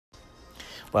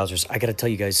Wowzers, I got to tell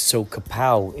you guys, so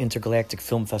KaPow, Intergalactic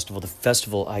Film Festival, the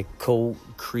festival I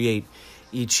co-create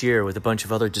each year with a bunch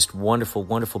of other just wonderful,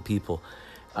 wonderful people,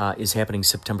 is happening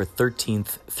September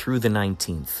 13th through the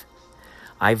 19th.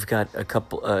 I've got a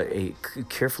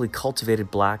carefully cultivated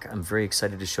block. I'm very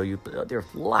excited to show you. There are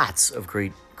lots of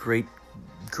great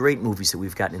movies that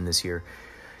we've gotten in this year.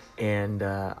 And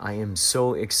I am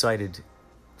so excited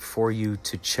for you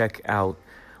to check out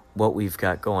what we've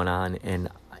got going on. And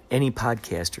any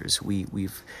podcasters,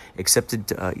 we've accepted,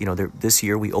 this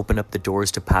year we opened up the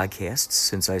doors to podcasts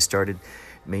since I started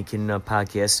making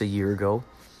podcasts a year ago.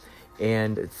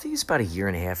 And I think it's about a year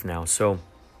and a half now. So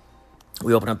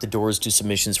we open up the doors to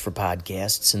submissions for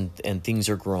podcasts, and things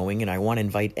are growing. And I want to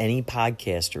invite any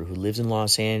podcaster who lives in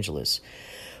Los Angeles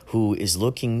who is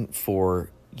looking for,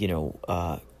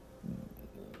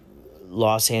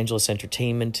 Los Angeles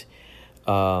entertainment,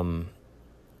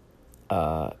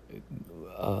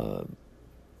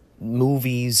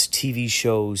 movies, TV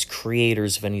shows,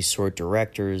 creators of any sort,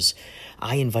 directors.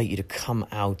 I invite you to come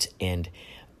out and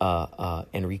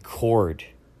record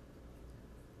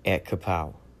at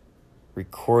KaPow.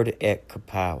 Record at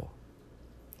KaPow.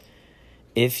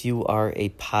 If you are a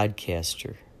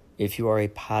podcaster,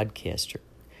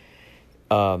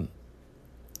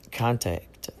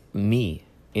 contact me,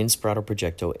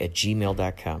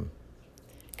 inspiratoprojecto@gmail.com.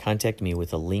 Contact me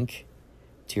with a link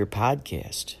to your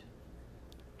podcast,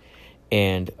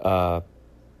 and I'll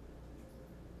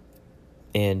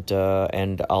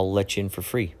let you in for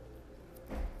free.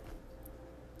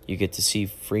 You get to see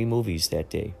free movies that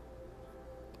day,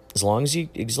 as long as you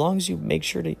make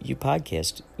sure that you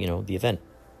podcast, the event.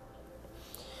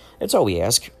 That's all we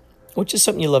ask, which is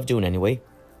something you love doing anyway.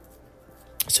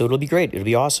 So it'll be great. It'll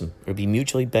be awesome. It'll be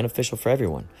mutually beneficial for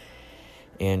everyone.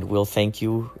 And we'll thank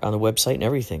you on the website and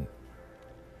everything.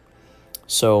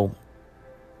 So,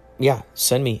 yeah,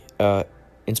 send me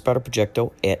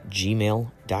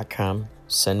inspiratoprojecto@gmail.com.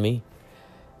 Send me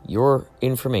your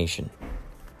information.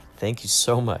 Thank you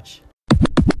so much.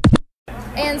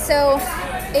 And so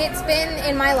it's been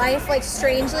in my life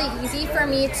strangely easy for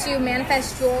me to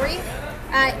manifest jewelry.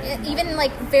 Even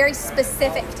very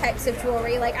specific types of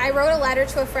jewelry. I wrote a letter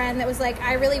to a friend that was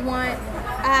I really want,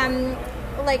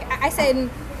 I said,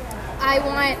 I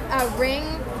want a ring,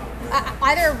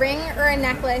 either a ring or a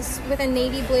necklace with a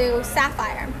navy blue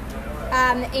sapphire.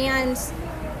 And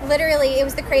literally it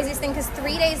was the craziest thing, because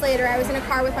 3 days later I was in a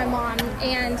car with my mom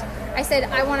and I said,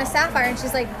 I want a sapphire. And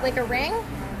she's like a ring?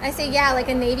 I say, yeah,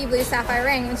 a navy blue sapphire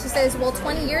ring. And she says, well,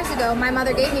 20 years ago my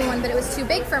mother gave me one, but it was too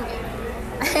big for me.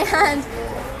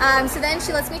 And so then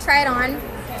she lets me try it on.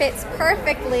 Fits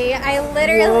perfectly.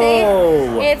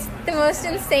 Whoa. It's the most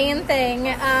insane thing.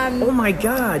 Oh my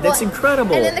God, that's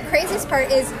incredible. And then the craziest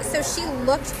part is, so she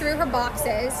looked through her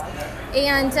boxes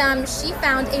and she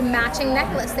found a matching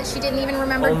necklace that she didn't even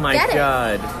remember getting. Oh my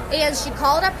God. And she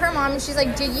called up her mom and she's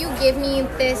like, did you give me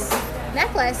this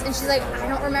necklace? And she's like, I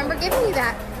don't remember giving you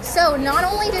that. So not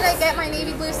only did I get my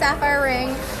navy blue sapphire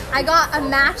ring, I got a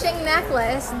matching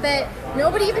necklace that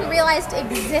nobody even realized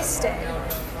existed.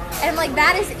 And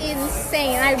that is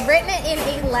insane. I've written it in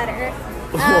a letter.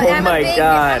 God. I'm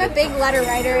a big letter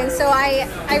writer, and so I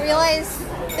realized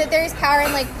that there's power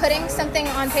in putting something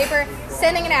on paper,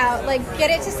 sending it out,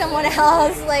 get it to someone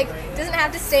else. It doesn't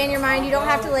have to stay in your mind. You don't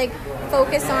have to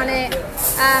focus on it.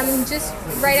 Just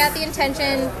write out the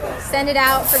intention, send it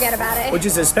out, forget about it. Which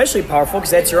is especially powerful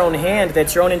because that's your own hand,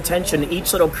 that's your own intention.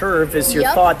 Each little curve is your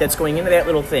thought that's going into that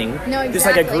little thing. No, exactly. Just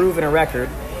like a groove in a record.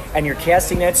 And you're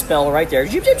casting that spell right there,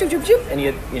 and you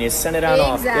send it on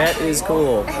off. That is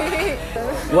cool.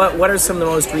 What are some of the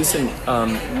most recent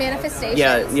manifestations?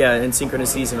 Yeah, and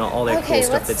synchronicities and all that cool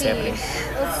stuff that's happening.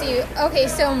 Let's see. Okay,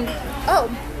 so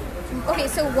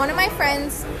one of my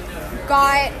friends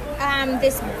got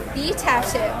this bee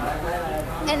tattoo,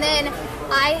 and then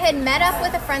I had met up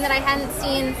with a friend that I hadn't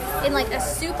seen in a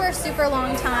super, super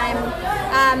long time.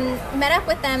 Met up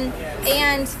with them,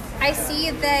 and I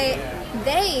see that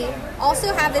they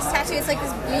also have this tattoo. It's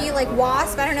this bee,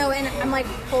 wasp, I don't know, and I'm like,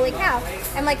 holy cow.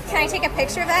 I'm like, can I take a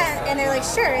picture of that? And they're like,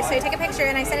 sure. So I take a picture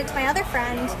and I send it to my other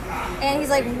friend, and he's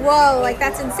like, whoa,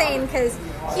 that's insane, because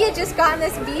he had just gotten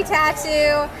this bee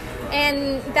tattoo,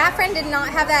 and that friend did not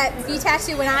have that bee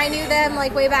tattoo when I knew them,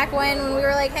 way back when we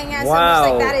were hanging out. Wow.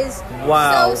 So that is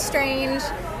so strange.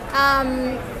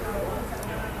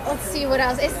 Let's see what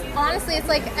else. It's honestly, it's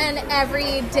an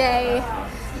everyday.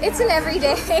 It's an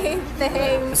everyday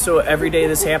thing. So every day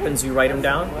this happens, you write them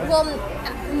down? Well,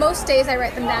 most days I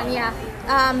write them down, yeah.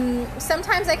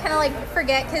 Sometimes I kind of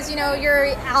forget because,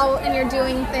 you're out and you're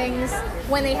doing things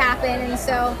when they happen. And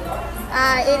so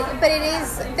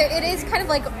It is kind of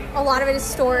like a lot of it is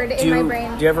stored in my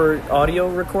brain. Do you ever audio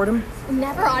record them?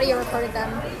 Never audio recorded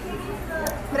them,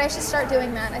 but I should start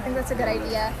doing that. I think that's a good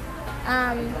idea.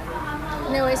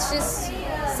 No, it's just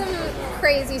some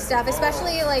crazy stuff,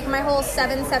 especially like my whole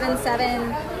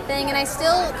 777 thing, and I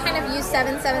still kind of use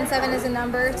 777 as a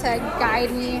number to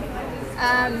guide me.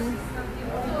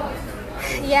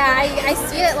 I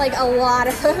see it like a lot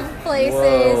of places.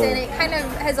 Whoa. And it kind of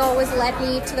has always led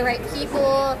me to the right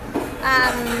people.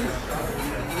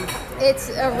 It's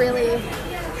a really,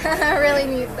 a really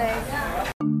neat thing.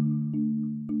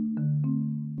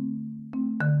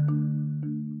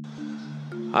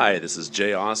 Hi, this is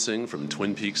Jay Ossing from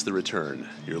Twin Peaks The Return.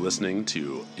 You're listening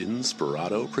to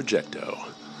Inspirato Projecto.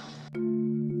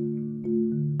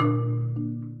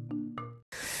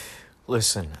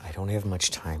 Listen, I don't have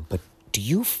much time, but do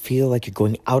you feel like you're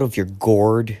going out of your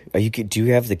gourd? Do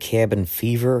you have the cabin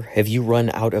fever? Have you run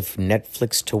out of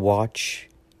Netflix to watch?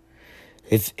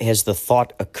 Has the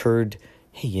thought occurred,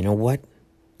 hey, you know what?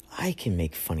 I can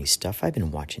make funny stuff. I've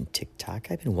been watching TikTok.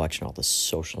 I've been watching all the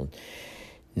social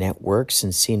networks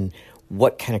and seeing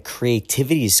what kind of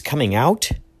creativity is coming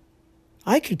out.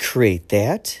 I could create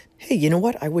that. Hey, you know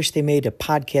what? I wish they made a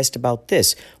podcast about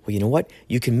this. Well, you know what?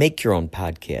 You can make your own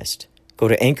podcast. Go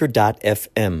to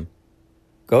anchor.fm.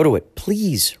 Go to it,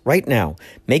 please, right now.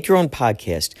 Make your own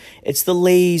podcast. It's the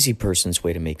lazy person's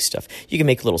way to make stuff. You can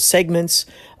make little segments.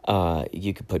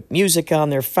 You can put music on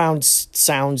there, found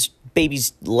sounds,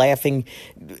 babies laughing,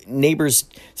 neighbors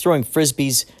throwing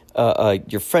frisbees,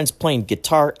 your friends playing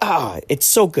guitar. It's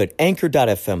so good.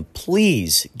 Anchor.fm.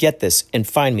 Please get this and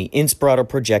find me, Inspirato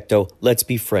Projecto. Let's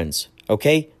be friends,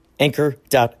 okay?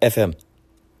 Anchor.fm.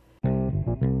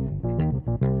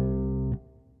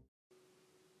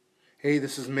 Hey,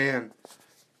 this is Man.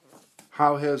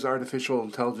 How has artificial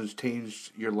intelligence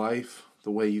changed your life? The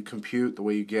way you compute, the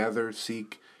way you gather,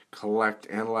 seek, collect,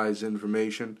 analyze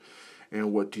information,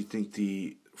 and what do you think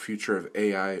the future of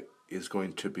AI is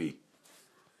going to be?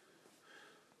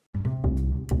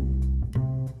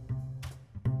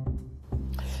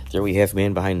 There we have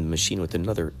Man Behind the Machine with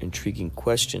another intriguing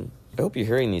question. I hope you're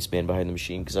hearing these Man Behind the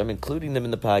Machine because I'm including them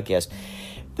in the podcast.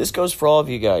 This goes for all of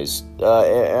you guys,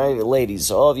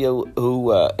 ladies, all of you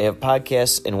who have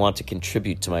podcasts and want to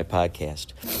contribute to my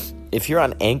podcast. If you're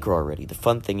on Anchor already, the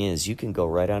fun thing is you can go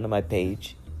right onto my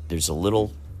page. There's a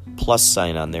little plus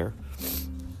sign on there.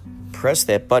 Press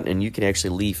that button and you can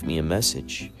actually leave me a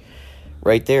message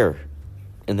right there.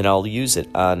 And then I'll use it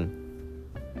on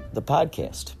the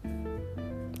podcast.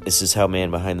 This is how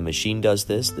Man Behind the Machine does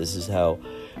this. This is how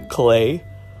Clay,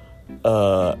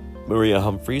 Maria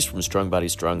Humphreys from Strong Body,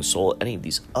 Strong Soul, any of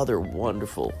these other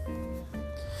wonderful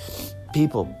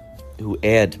people who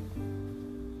add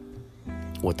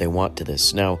what they want to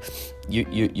this. Now,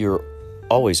 you're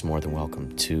always more than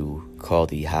welcome to call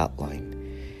the hotline,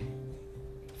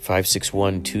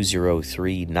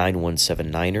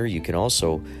 561-203-9179, or you can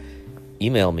also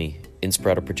email me,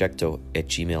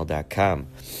 inspiratoprojecto@gmail.com.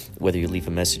 Whether you leave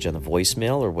a message on the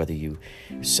voicemail or whether you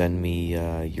send me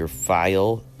your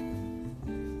file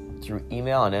through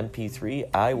email on MP3,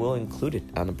 I will include it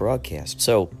on the broadcast.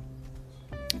 So,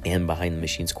 and Behind the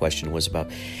Machine's question was about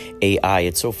AI.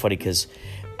 It's so funny because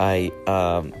I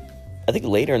think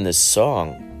later in this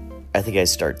song, I think I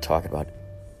start talking about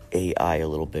AI a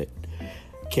little bit.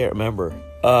 Can't remember.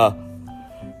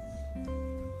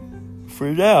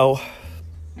 For now,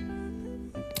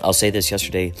 I'll say this.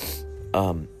 Yesterday,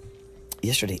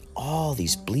 all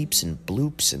these bleeps and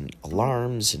bloops and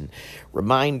alarms and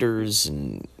reminders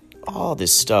and all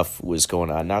this stuff was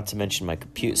going on, not to mention my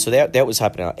computer. So that was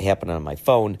happening on my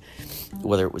phone,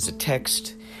 whether it was a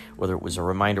text, whether it was a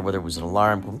reminder, whether it was an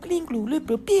alarm. A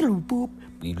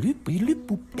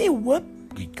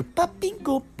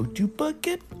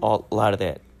lot of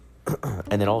that.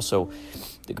 And then also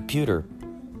the computer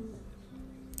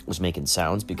was making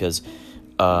sounds because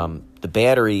the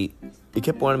battery, it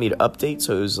kept wanting me to update,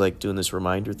 so it was like doing this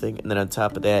reminder thing. And then on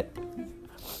top of that,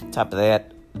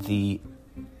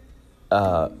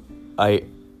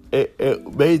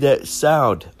 it made that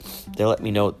sound. That let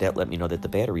me know that the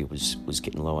battery was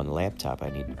getting low on the laptop. I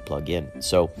needed to plug in.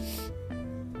 So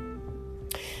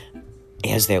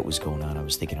as that was going on, I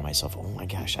was thinking to myself, oh my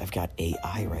gosh, I've got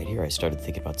AI right here. I started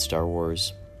thinking about Star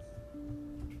Wars.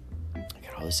 I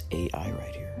got all this AI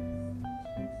right here.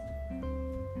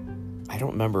 I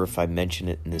don't remember if I mentioned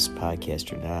it in this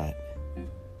podcast or not.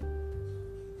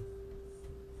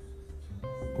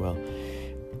 Well,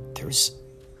 there's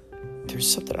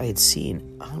something I had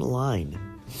seen online.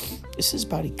 This is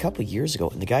about a couple of years ago,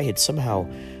 and the guy had somehow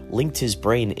linked his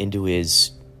brain into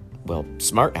his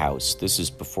smart house. This is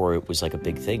before it was like a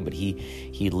big thing, but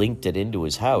he linked it into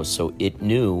his house, so it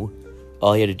knew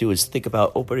all he had to do is think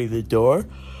about opening the door,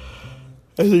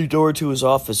 and the door to his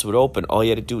office would open. All he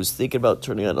had to do was think about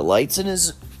turning on the lights in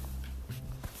his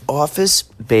office.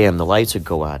 Bam, the lights would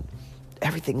go on.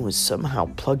 Everything was somehow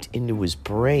plugged into his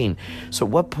brain. So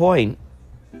at what point,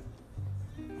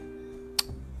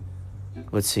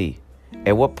 let's see,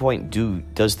 at what point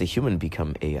does the human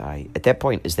become AI? At that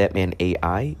point, is that man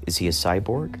AI? Is he a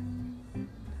cyborg?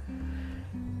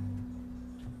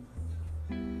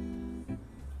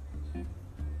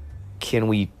 Can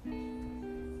we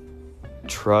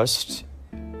trust?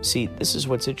 See, this is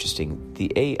what's interesting.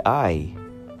 The AI,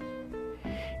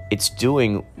 it's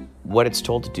doing what it's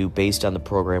told to do based on the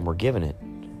program we're giving it.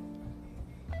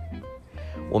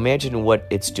 Well, imagine what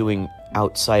it's doing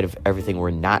outside of everything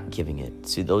we're not giving it.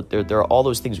 See, there are all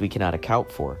those things we cannot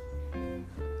account for.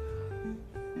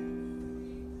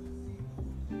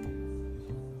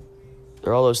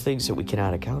 There are all those things that we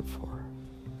cannot account for.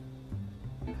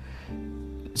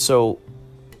 So,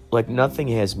 like, nothing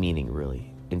has meaning,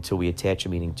 really, until we attach a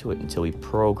meaning to it, until we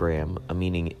program a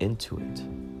meaning into it.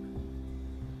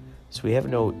 So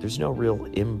there's no real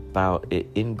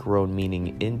ingrown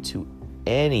meaning into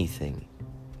anything.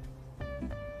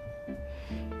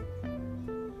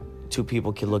 Two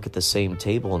people can look at the same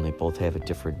table and they both have a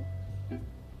different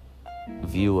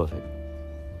view of it.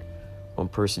 One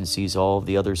person sees all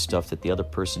the other stuff that the other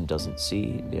person doesn't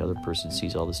see, and the other person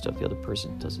sees all the stuff the other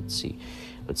person doesn't see.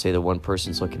 Let's say the one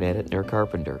person's looking at it and they're a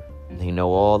carpenter. And they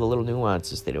know all the little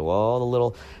nuances. They know all the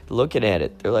little, looking at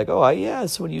it. They're like, oh, yeah,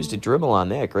 someone used a Dremel on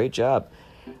that. Great job.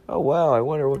 Oh, wow, I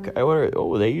wonder,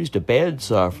 oh, they used a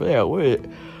bandsaw for that.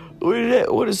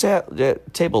 What is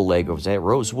that table leg? Was that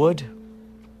rosewood?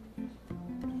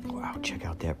 Wow, check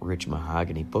out that rich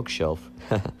mahogany bookshelf.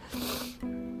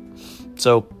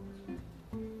 So,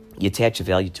 you attach a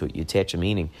value to it. You attach a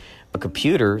meaning. A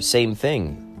computer, same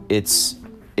thing. It's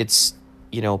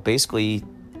basically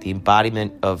the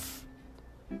embodiment of...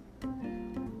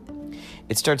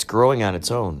 It starts growing on its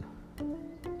own.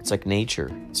 It's like nature.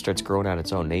 It starts growing on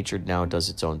its own. Nature now does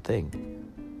its own thing.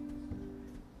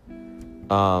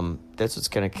 That's what's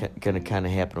gonna kind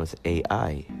of happen with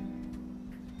AI.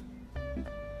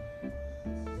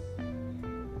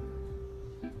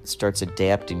 It starts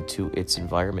adapting to its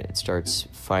environment. It starts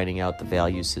finding out the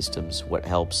value systems, what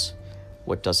helps,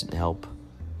 what doesn't help.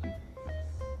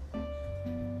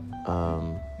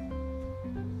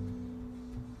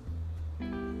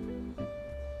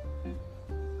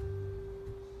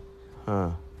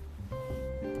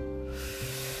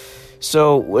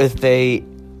 So with a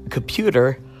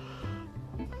computer,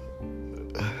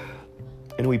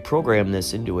 and we program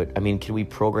this into it, I mean, can we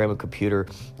program a computer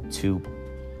to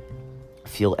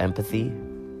feel empathy?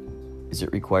 Is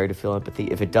it required to feel empathy?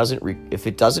 If it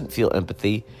doesn't feel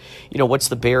empathy, what's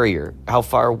the barrier? How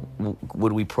far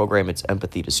would we program its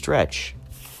empathy to stretch?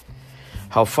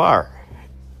 How far?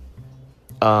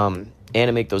 And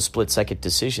to make those split-second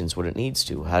decisions when it needs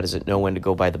to. How does it know when to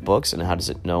go by the books, and how does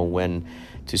it know when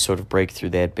to sort of break through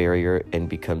that barrier and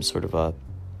become sort of a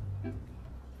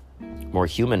more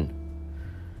human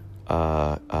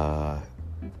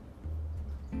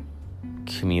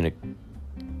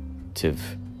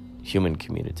human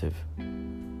communicative. I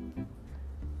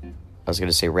was going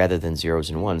to say rather than zeros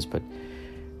and ones, but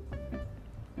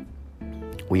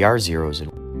we are zeros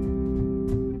and ones.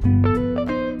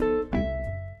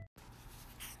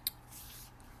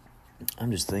 I'm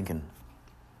just thinking,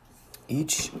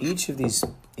 each of these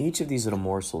little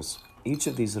morsels, each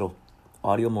of these little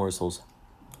audio morsels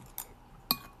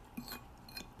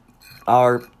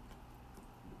are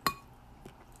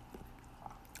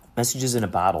messages in a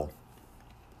bottle,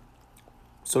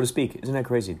 so to speak. Isn't that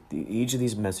crazy? Each of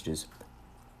these messages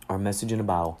are a message in a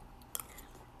bottle.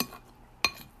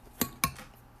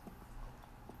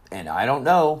 And I don't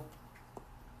know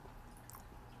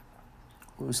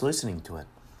who's listening to it.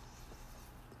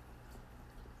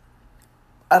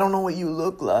 I don't know what you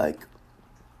look like.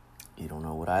 You don't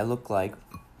know what I look like.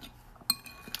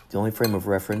 The only frame of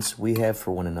reference we have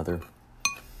for one another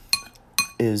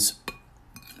is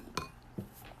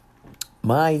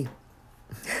my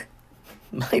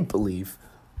belief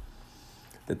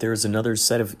that there is another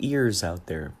set of ears out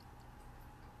there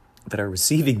that are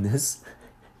receiving this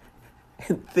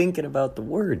and thinking about the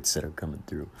words that are coming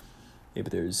through. Maybe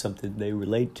there's something they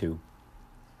relate to.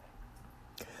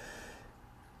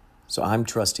 So I'm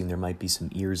trusting there might be some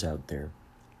ears out there.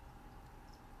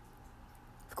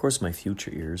 Of course, my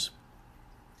future ears.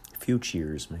 My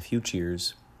future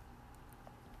ears.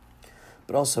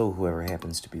 But also whoever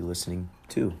happens to be listening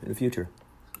too in the future.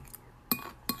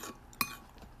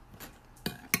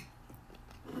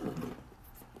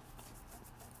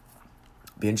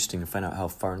 Be interesting to find out how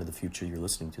far into the future you're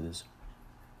listening to this.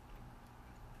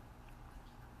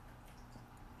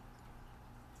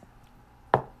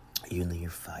 Are you in the year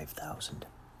 5,000?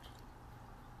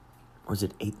 Or is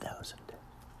it 8,000?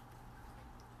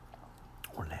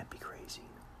 Wouldn't that be crazy?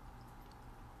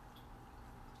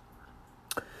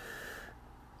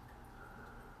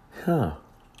 Huh.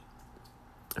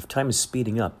 If time is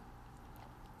speeding up,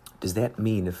 does that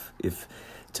mean if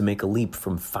to make a leap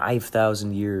from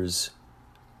 5,000 years,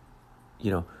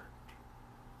 the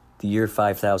year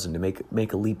 5,000, to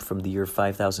make a leap from the year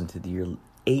 5,000 to the year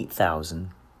 8,000,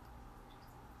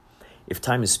 if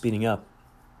time is speeding up,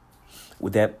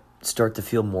 would that start to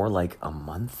feel more like a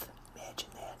month? Imagine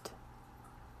that.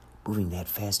 Moving that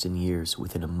fast in years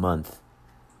within a month.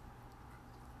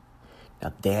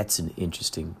 Now that's an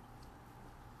interesting...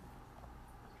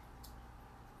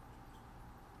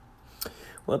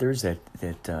 Well, there's that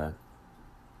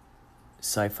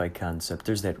sci-fi concept.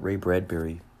 There's that Ray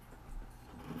Bradbury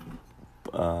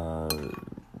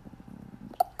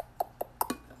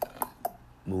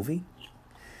movie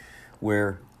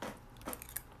where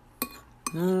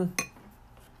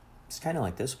it's kind of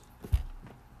like this,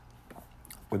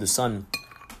 where the sun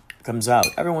comes out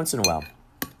every once in a while,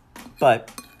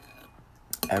 but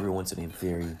every once in a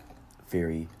very,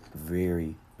 very,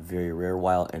 very, very rare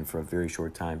while, and for a very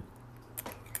short time.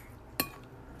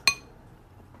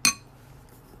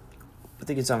 I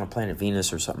think it's on the planet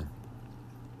Venus or something.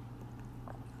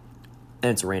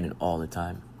 And it's raining all the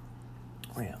time.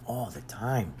 Raining all the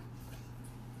time.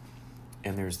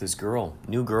 And there's this girl,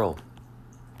 new girl.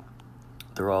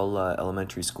 They're all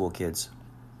elementary school kids.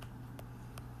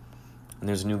 And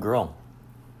there's a new girl.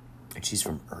 And she's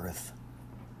from Earth.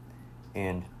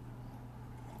 And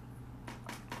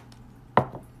I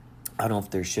don't know if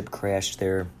their ship crashed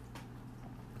there.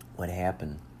 What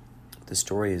happened? The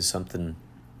story is something...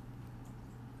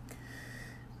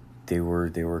 They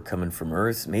were coming from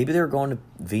Earth. Maybe they were going to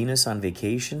Venus on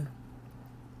vacation.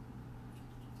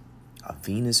 A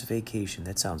Venus vacation.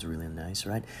 That sounds really nice,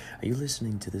 right? Are you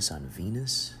listening to this on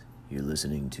Venus? You're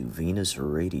listening to Venus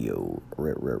Radio.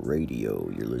 Radio.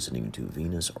 You're listening to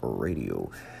Venus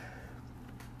Radio.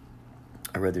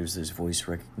 I read there's this voice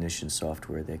recognition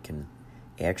software that can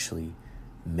actually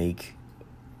make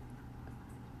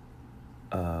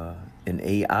an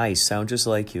AI sound just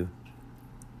like you.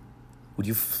 Would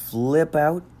you flip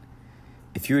out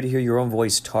if you were to hear your own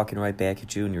voice talking right back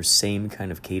at you in your same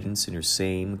kind of cadence, in your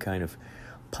same kind of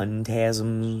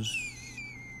puntasms,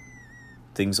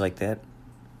 things like that?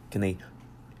 Can they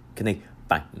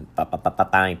find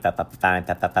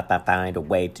a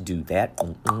way to do that?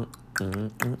 They're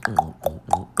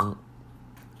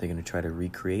going to try to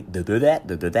recreate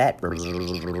that.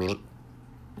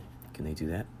 Can they do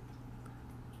that?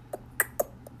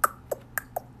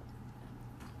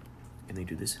 Can they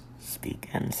do this? Speak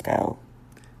and spell.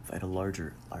 If I had a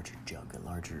larger jug, a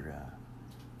larger...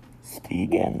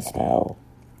 Speak and spell.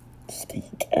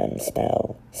 Speak and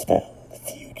spell. Spell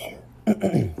future.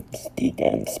 Speak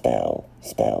and spell.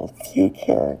 Spell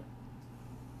future.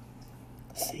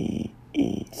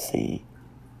 C-E-C.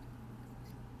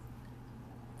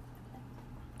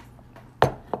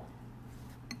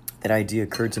 That idea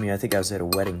occurred to me, I think I was at a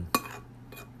wedding.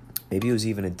 Maybe it was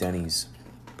even at Denny's.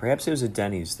 Perhaps it was at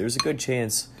Denny's. There's a good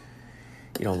chance,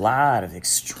 a lot of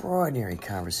extraordinary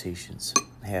conversations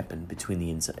happened between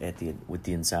with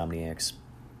the Insomniacs.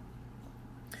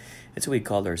 That's what we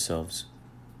called ourselves.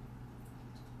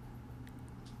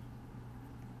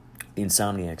 The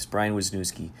Insomniacs. Brian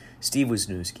Wisniewski, Steve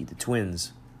Wisniewski, the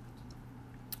twins.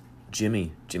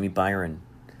 Jimmy Byron,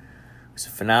 who's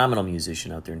a phenomenal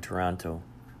musician out there in Toronto.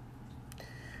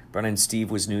 Brian and Steve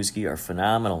Wisniewski are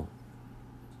phenomenal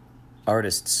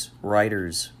artists,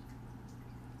 writers.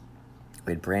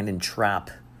 We had Brandon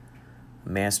Trapp,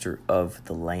 master of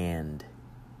the land.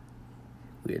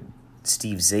 We had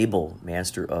Steve Zabel,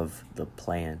 master of the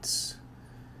plants.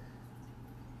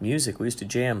 Music, we used to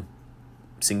jam.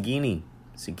 Singini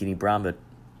Brahmbit.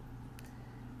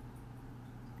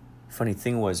 Funny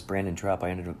thing was, Brandon Trapp, I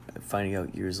ended up finding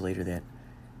out years later that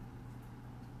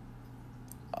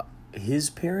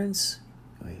his parents,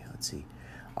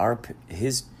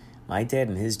 my dad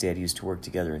and his dad used to work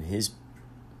together, and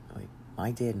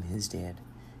my dad and his dad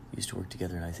used to work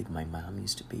together, and I think my mom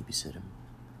used to babysit him.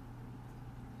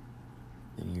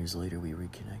 And years later, we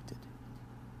reconnected.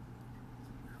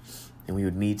 And we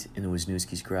would meet in the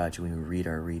Wisniewski's garage, and we would read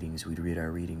our readings. We'd read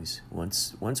our readings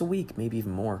once a week, maybe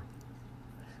even more.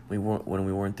 When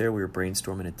we weren't there, we were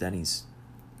brainstorming at Denny's.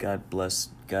 God bless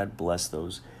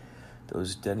those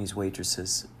Denny's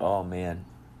waitresses. Oh man,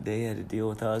 they had to deal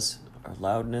with us, our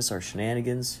loudness, our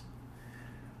shenanigans.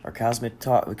 our cosmic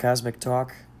talk.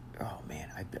 Oh man,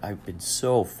 I've been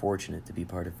so fortunate to be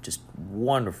part of just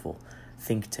wonderful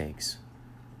think tanks.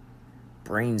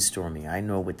 Brainstorming, I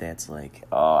know what that's like.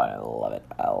 Oh, I love it.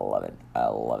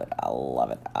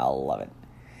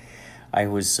 I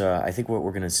think what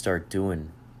we're going to start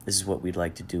doing, this is what we'd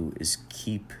like to do, is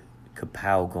keep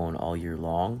KaPow going all year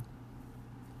long.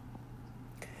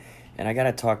 And I got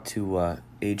to talk to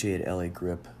AJ at LA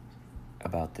Grip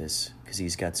about this, because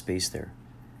he's got space there.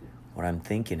 What I'm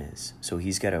thinking is, so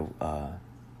he's got a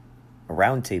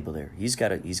round table there. He's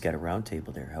got a round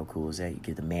table there. How cool is that? You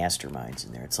get the masterminds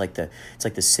in there. It's like the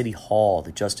City Hall,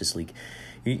 the Justice League.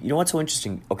 You know what's so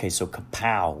interesting? Okay, so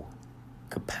KaPow,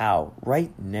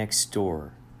 right next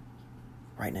door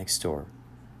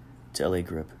to LA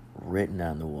Grip, written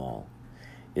on the wall.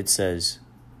 It says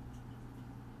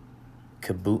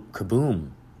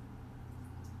kaboom.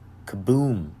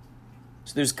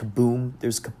 So there's kaboom,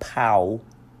 there's KaPow,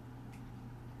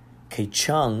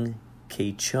 K-Chung.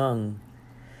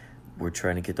 We're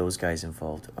trying to get those guys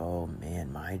involved. Oh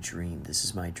man, my dream. This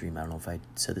is my dream. I don't know if I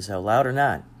said this out loud or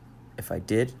not. If I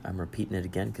did, I'm repeating it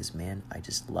again because, man, I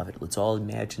just love it. Let's all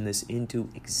imagine this into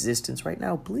existence right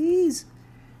now, please.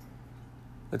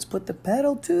 Let's put the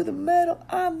pedal to the metal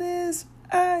on this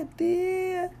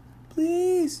idea,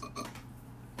 please.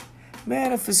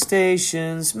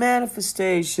 Manifestations,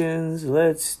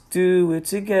 let's do it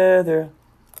together.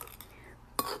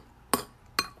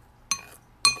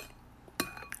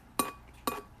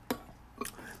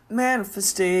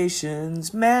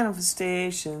 Manifestations,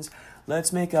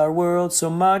 let's make our world so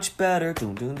much better.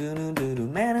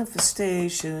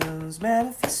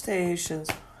 Manifestations.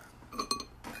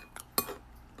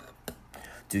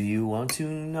 Do you want to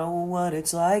know what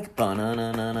it's like?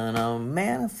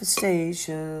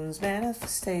 Manifestations.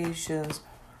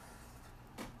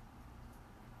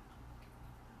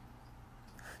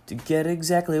 To get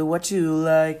exactly what you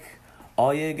like,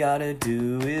 all you gotta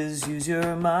do is use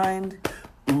your mind.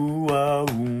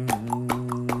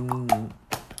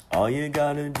 All you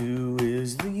gotta do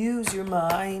is use your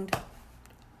mind.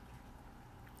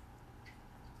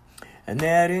 And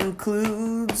that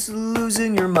includes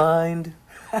losing your mind.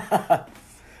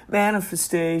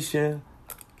 Manifestation.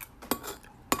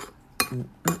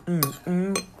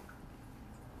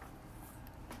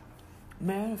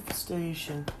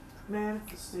 Manifestation.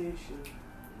 Manifestation.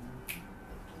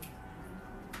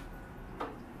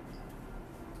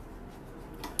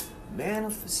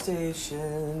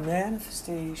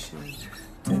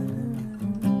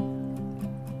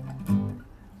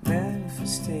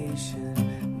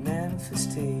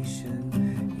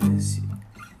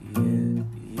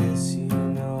 Yes, you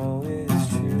know it's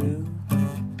true.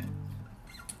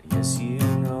 Yes, you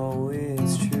know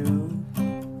it's true.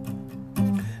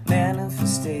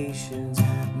 Manifestations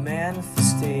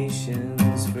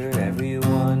for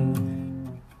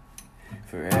everyone,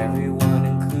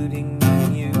 including me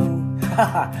and you.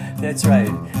 That's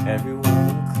right, everyone,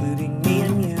 including me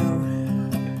and you.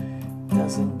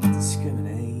 Doesn't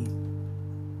discriminate.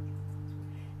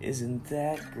 Isn't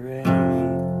that great?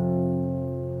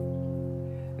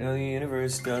 No, the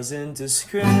universe doesn't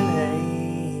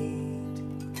discriminate.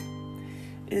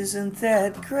 Isn't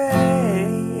that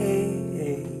great?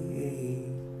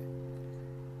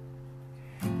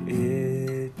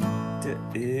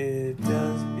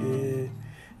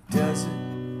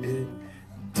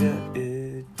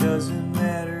 It doesn't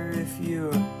matter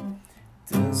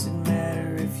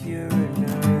if you're a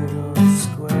nerd or a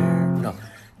square. No,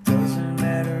 doesn't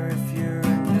matter if you're a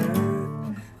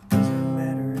nerd. Doesn't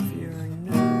matter if you're a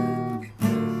nerd.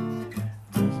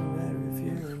 Doesn't matter if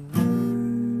you're a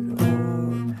nerd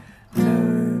or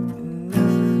nerd.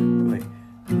 Wait,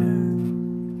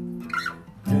 nerd.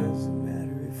 Doesn't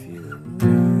matter if you're a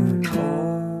nerd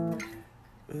or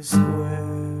a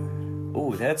square.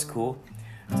 Oh, that's cool.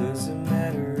 Doesn't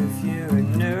matter if you're a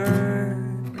nerd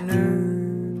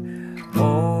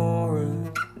or a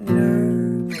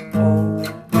nerd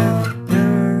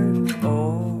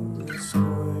or a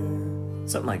square.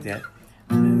 Something like that.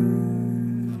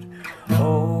 Nerd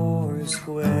or a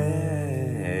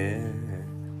square.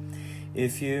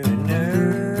 If you're a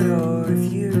nerd or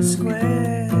if you're a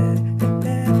square.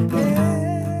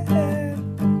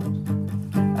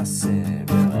 I said,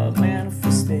 well,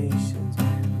 manifestations.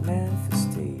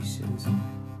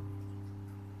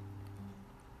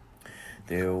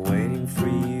 They're waiting for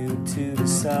you to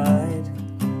decide.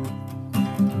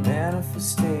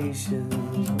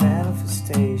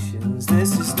 Manifestations.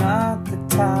 This is not the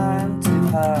time to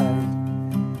hide.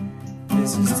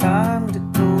 This is time to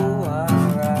go on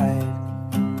a ride.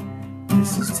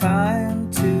 This is time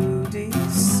to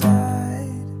decide.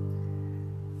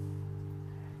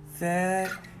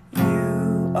 that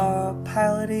you are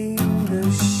piloting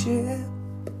the ship,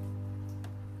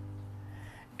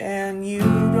 and you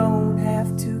don't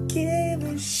have to give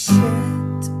a shit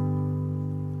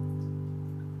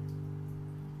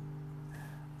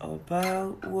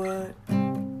about what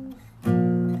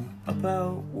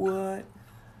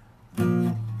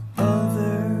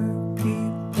other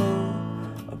people,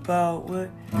 about what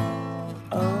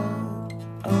other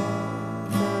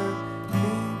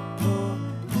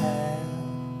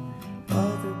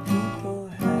people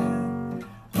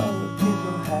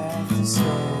have to say,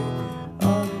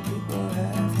 other people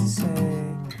have to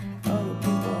say, other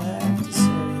people have to say.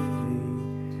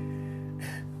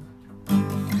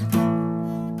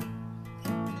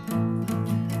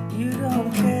 You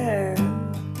don't care.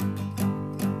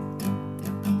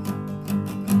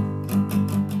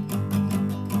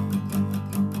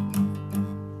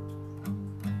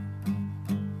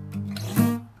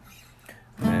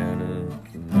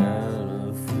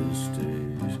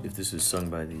 If this was sung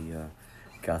by the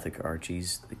Gothic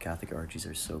Archies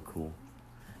are so cool.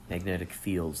 Magnetic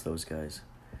Fields, those guys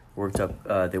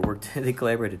they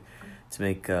collaborated to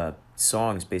make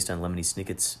songs based on Lemony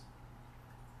Snicket's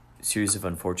Series of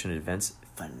Unfortunate Events.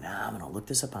 Phenomenal. Look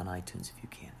this up on iTunes if you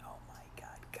can. Oh my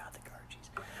God, Gothic Archies.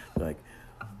 They're like,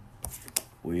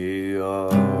 we are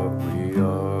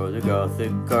the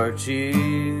Gothic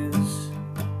Archies.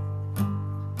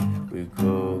 We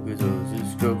go with those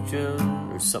destruction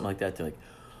or something like that. They're like,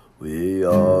 we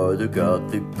are the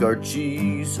Gothic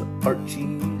Archies. We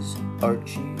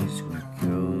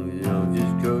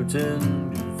go just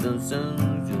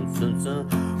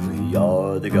we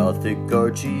are the Gothic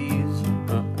Archies.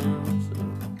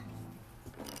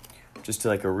 Just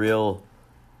like a real,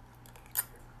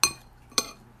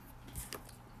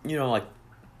 like,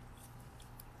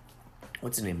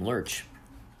 what's his name? Lurch.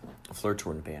 Lurch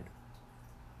were in the band.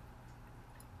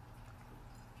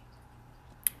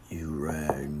 You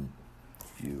rang.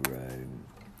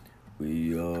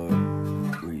 We are,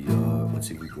 let's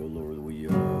see if we go lower. We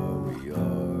are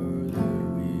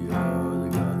the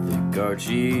Gothic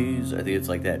Archies. I think it's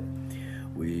like that.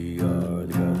 We are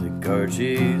the Gothic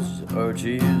Archies.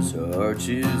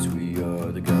 We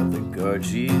are the Gothic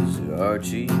Archies.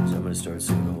 I'm gonna start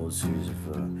singing a whole series of,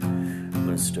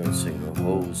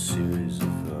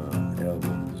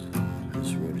 albums.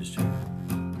 Just register.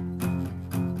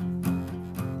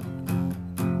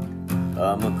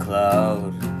 I'm a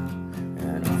cloud,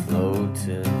 and I'm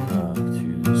floating up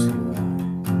through the sky.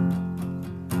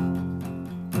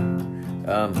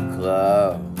 I'm a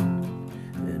cloud,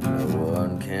 and no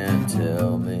one can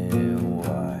tell me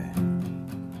why.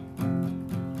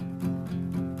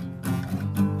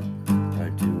 I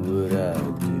do what I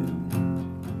do.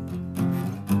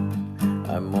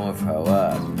 I morph how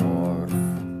I morph.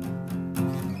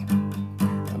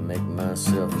 I make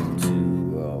myself into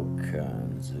all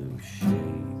kinds of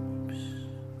shapes.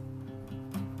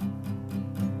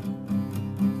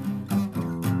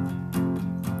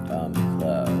 I'm a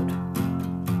cloud.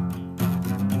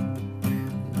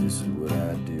 This is what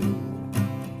I do.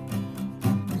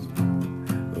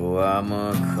 Oh, I'm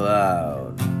a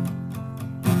cloud,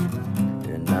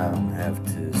 and I don't have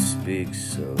to speak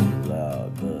so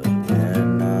loud, but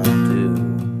when I do,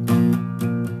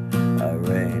 I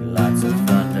rain lots of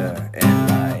thunder and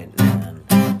lightning.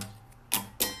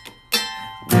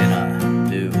 When I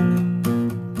do,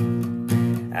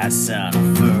 I sound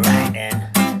frightening.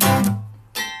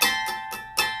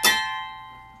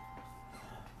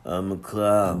 I'm a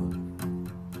cloud.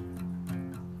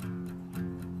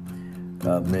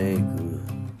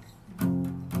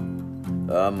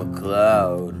 I'm a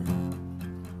cloud,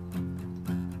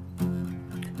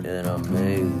 and I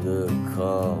make the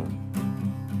call.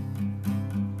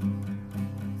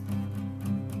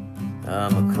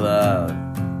 I'm a cloud.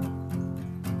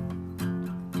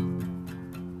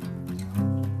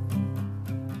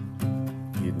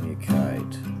 Give me a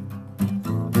kite.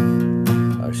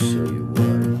 I'll show you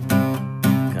what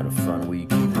kind of fun we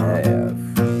can have.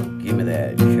 Give me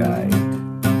that kite.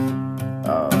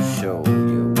 I'll show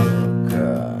you what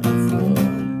kind of fun we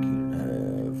can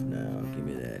have. Now, give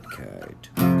me that kite.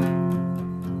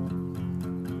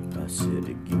 I said,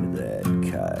 give me that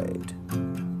kite.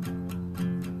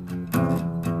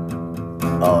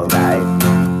 Alright.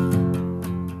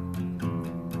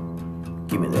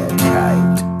 Give me that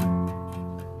kite.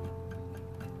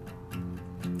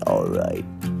 Alright.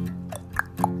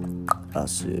 I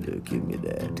said, give me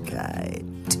that kite.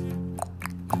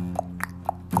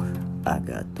 I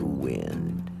got the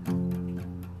wind.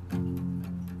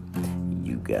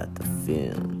 You got the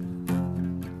fin.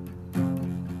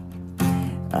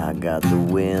 I got the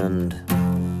wind.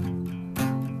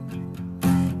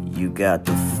 you got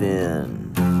the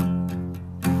fin.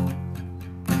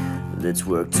 Let's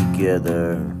work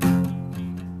together.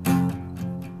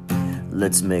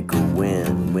 Let's make a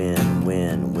win, win,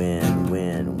 win, win,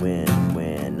 win, win,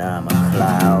 win. I'm a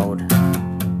cloud,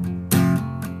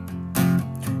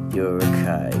 you're a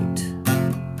kite.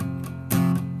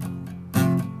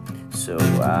 So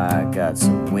I got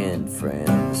some wind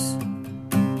friends.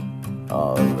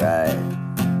 Alright.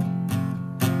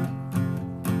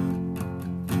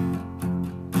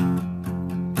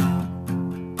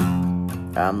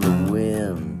 I'm the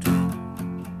wind,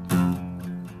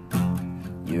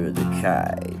 you're the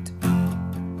kite,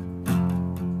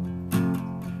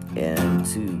 and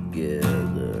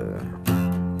together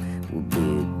we'll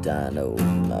be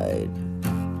dynamite.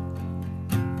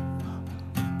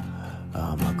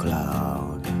 I'm a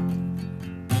cloud,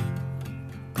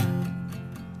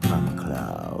 I'm a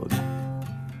cloud.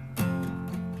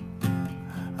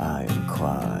 I am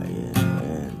quiet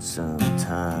and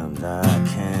sometimes I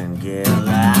can get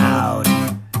loud.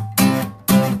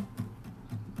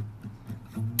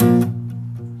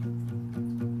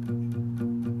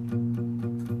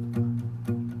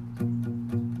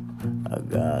 I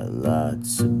got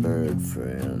lots of bird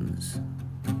friends.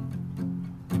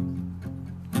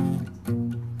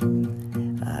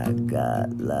 I got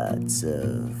lots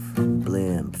of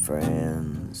blimp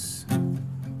friends.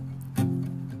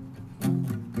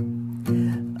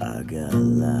 I got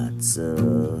lots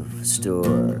of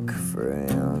stork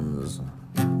friends.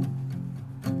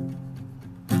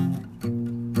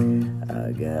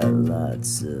 I got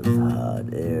lots of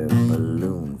hot air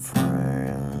balloon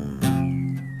friends.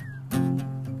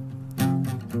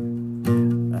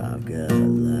 I've got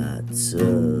lots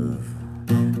of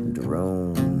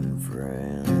drone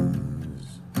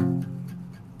friends.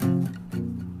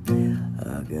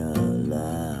 I got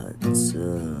lots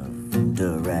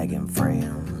of dragon friends.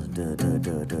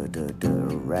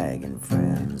 Dragon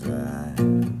friends. I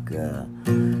got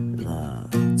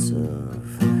lots of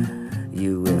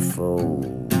UFO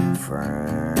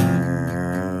friends.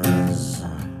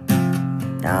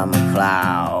 I'm a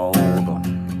cloud.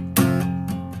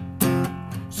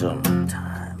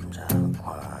 Sometimes I'm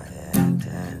quiet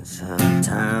and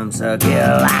sometimes I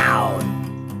get loud.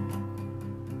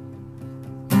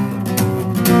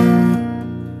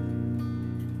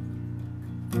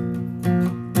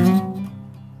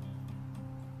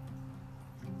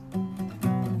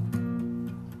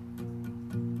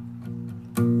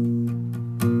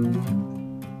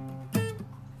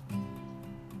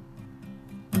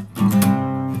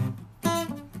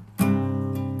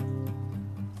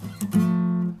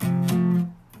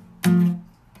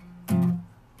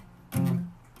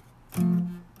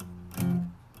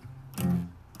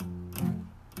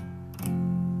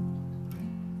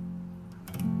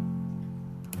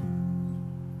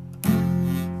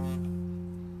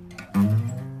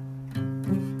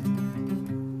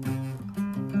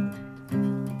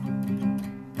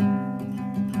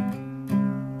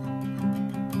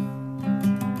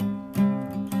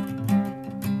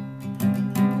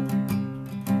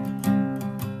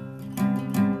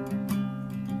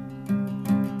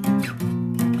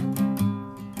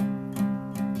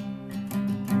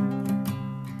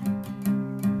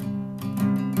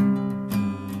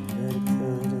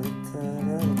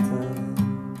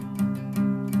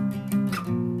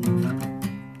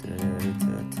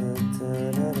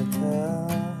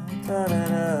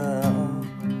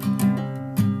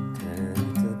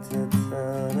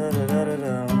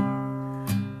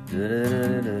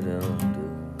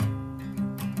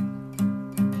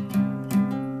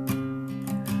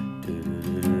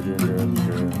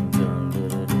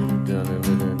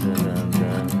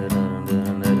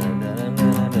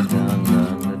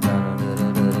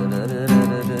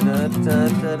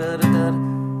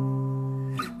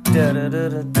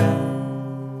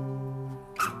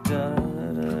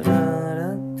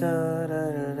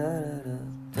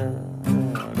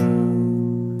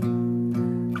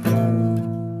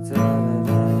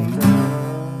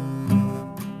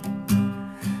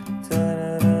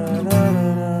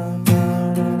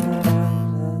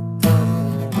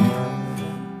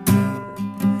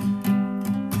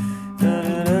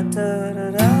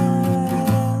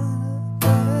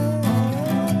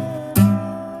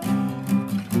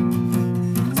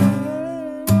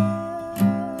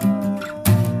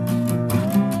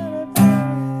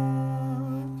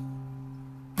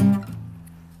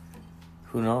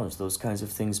 Who knows? Those kinds of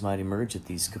things might emerge at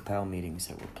these KaPow meetings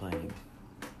that we're playing.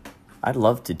 I'd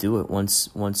love to do it once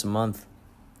a month.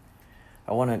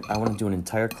 I want to do an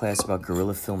entire class about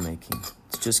guerrilla filmmaking.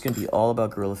 It's just going to be all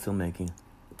about guerrilla filmmaking.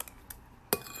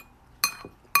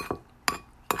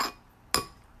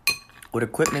 What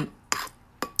equipment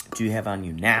do you have on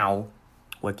you now?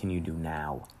 What can you do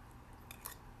now?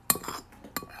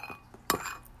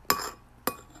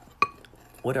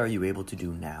 What are you able to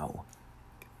do now?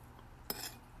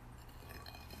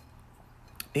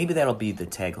 Maybe that'll be the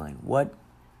tagline. What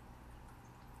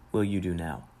will you do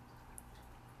now?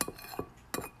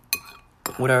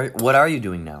 What are you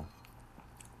doing now?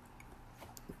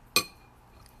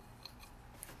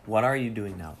 What are you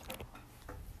doing now?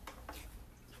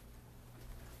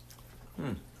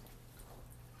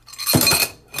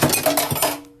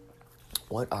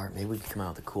 Maybe we can come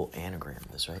out with a cool anagram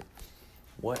of this, right?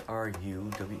 What are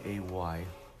you, W-A-Y?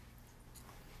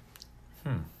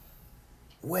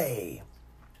 Way.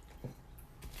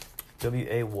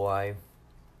 W-A-Y.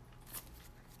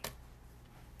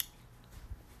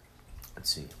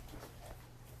 Let's see.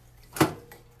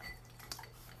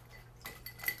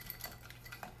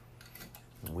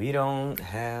 We don't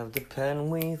have the pen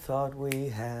we thought we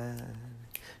had.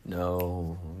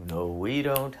 No, we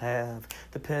don't have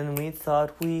the pen we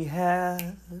thought we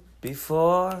had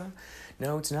before.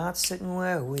 No, it's not sitting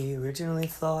where we originally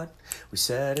thought. We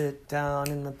set it down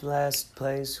in the last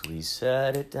place. We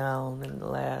set it down in the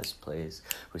last place.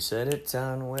 We set it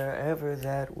down wherever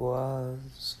that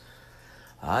was.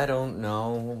 I don't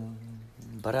know,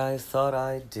 but I thought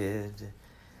I did.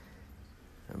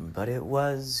 But it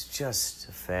was just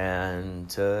a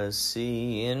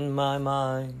fantasy in my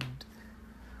mind.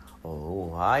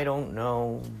 Oh, I don't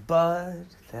know, but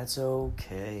that's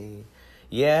okay.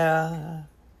 Yeah.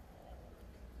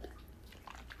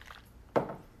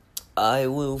 I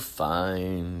will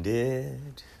find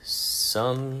it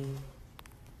someday.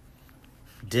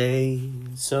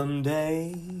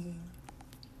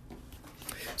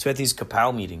 So at these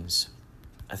KaPow meetings,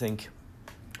 I think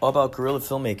all about guerrilla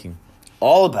filmmaking.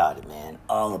 All about it, man.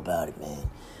 All about it, man.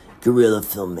 Guerrilla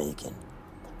filmmaking.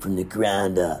 From the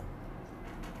ground up.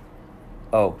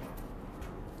 Oh.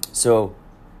 So.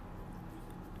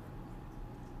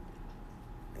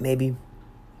 Maybe.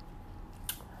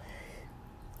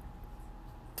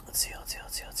 Let's see.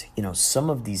 You know, some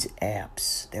of these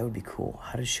apps, that would be cool.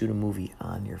 How to shoot a movie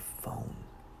on your phone.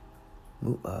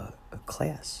 A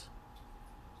class.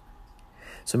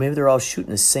 So maybe they're all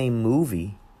shooting the same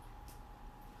movie.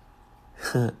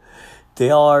 They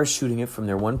all are shooting it from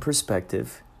their one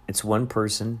perspective. It's one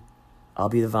person. I'll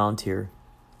be the volunteer.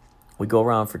 We go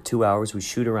around for 2 hours. We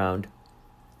shoot around.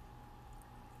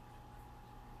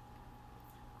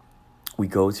 We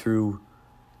go through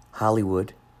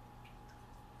Hollywood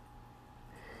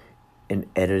and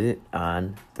edit it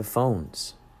on the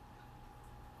phones.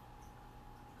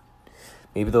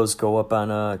 Maybe those go up on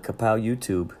KaPow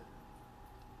YouTube.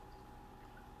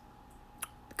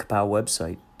 KaPow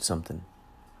website, something.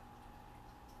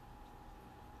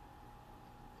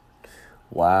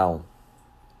 Wow.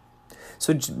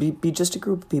 So be just a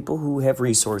group of people who have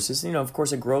resources. You know, of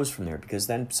course, it grows from there because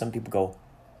then some people go.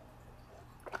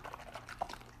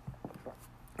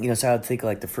 You know, so I would think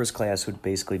like the first class would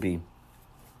basically be,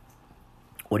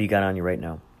 what do you got on you right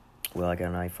now? Well, I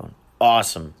got an iPhone.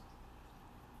 Awesome.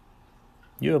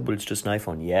 Yeah, but it's just an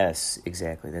iPhone. Yes,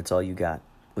 exactly. That's all you got.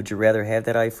 Would you rather have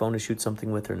that iPhone to shoot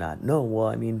something with or not? No, well,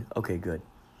 I mean, okay, good.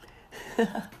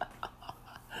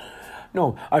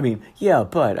 No, I mean, yeah,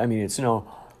 but, I mean, it's no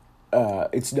red.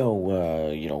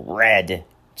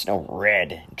 It's no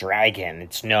red dragon.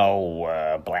 It's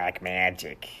no black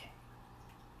magic.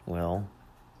 Well,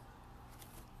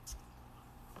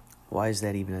 why is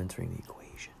that even entering the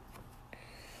equation?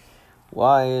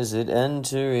 Why is it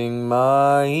entering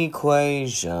my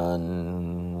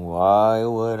equation? Why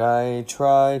would I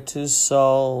try to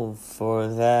solve for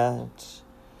that?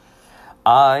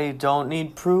 I don't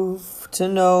need proof to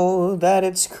know that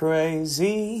it's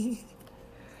crazy.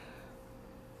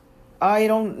 I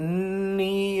don't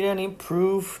need any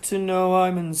proof to know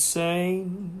I'm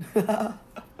insane.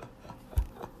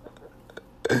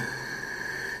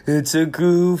 It's a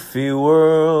goofy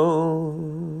world,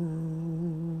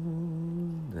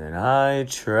 and I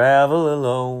travel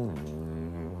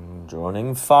alone,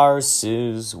 joining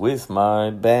farces with my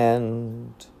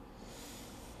band.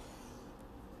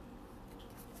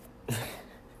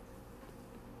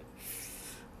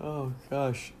 Oh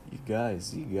gosh, you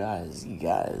guys.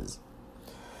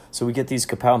 So we get these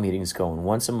KaPow meetings going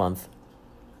once a month,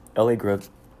 LA Grip,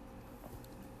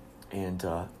 and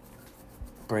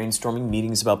brainstorming,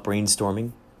 meetings about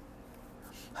brainstorming,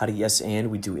 how to yes and,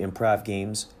 we do improv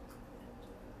games.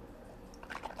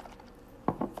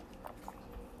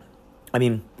 I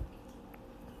mean,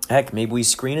 heck, maybe we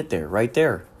screen it there, right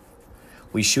there.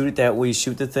 We shoot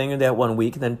the thing that 1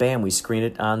 week, and then bam, we screen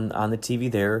it on the TV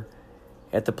there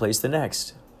at the place the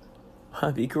next.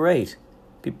 That'd be great.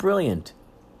 Be brilliant.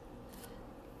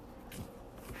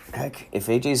 Heck, if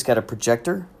AJ's got a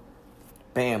projector,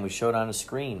 bam, we show it on a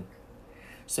screen.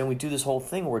 So then we do this whole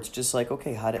thing where it's just like,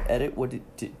 okay, how to edit,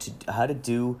 how to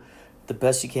do the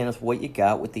best you can with what you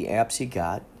got, with the apps you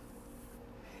got.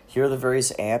 Here are the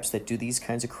various apps that do these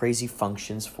kinds of crazy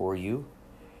functions for you.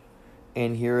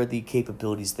 And here are the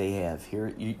capabilities they have.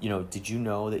 Here, you know, did you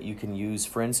know that you can use,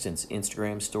 for instance,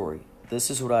 Instagram Story? This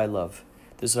is what I love.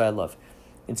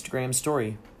 Instagram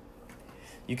Story,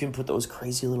 you can put those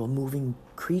crazy little moving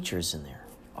creatures in there.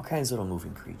 All kinds of little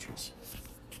moving creatures.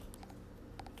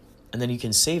 And then you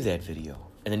can save that video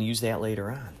and then use that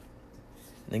later on.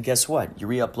 And then guess what? You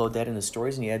re-upload that into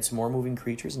stories and you add some more moving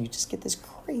creatures and you just get this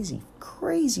crazy,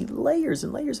 crazy layers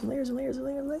and layers and layers and layers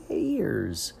and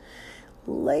layers.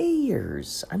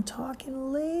 Layers. I'm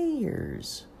talking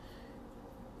layers.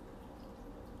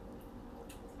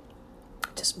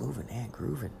 Just moving and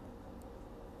grooving.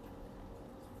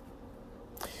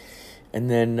 And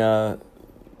then,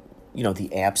 you know, the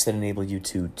apps that enable you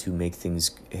to make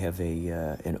things have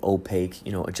an opaque,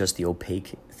 you know, adjust the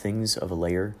opaque things of a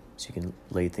layer so you can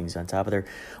lay things on top of there.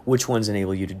 Which ones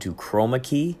enable you to do chroma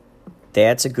key?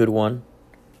 That's a good one.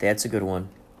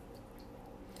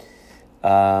 You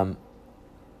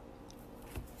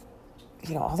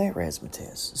know, all that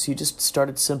razzmatazz. So you just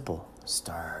started simple.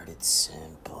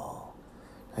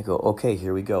 I go, okay,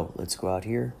 here we go. Let's go out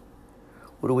here.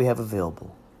 What do we have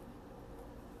available?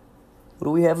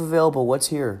 What's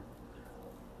here?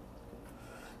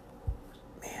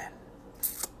 Man.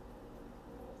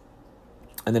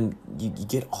 And then you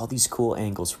get all these cool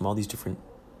angles from all these different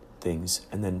things.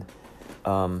 And then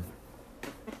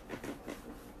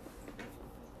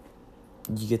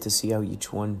you get to see how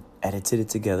each one edited it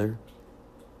together.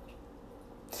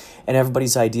 And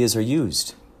everybody's ideas are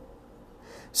used.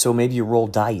 So maybe you roll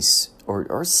dice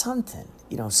or something,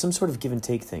 you know, some sort of give and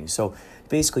take thing. So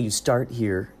basically you start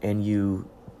here and you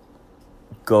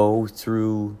go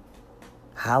through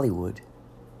Hollywood.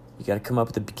 You got to come up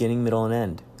with the beginning, middle, and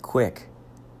end. Quick.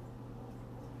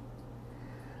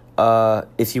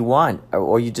 If you want,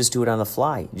 or you just do it on the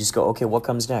fly. You just go, okay, what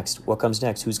comes next?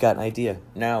 Who's got an idea?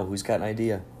 Now, who's got an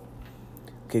idea?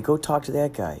 Okay, go talk to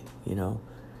that guy, you know.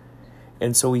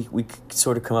 And so we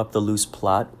sort of come up with a loose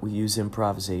plot. We use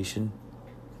improvisation.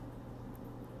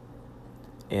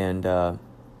 And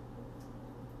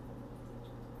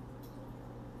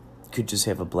could just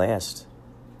have a blast.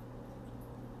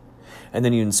 And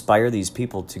then you inspire these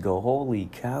people to go, holy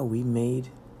cow, we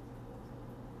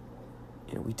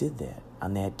did that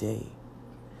on that day.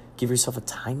 Give yourself a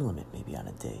time limit maybe on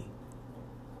a day.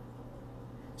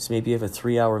 So maybe you have a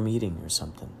 3-hour meeting or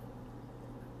something.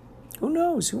 Who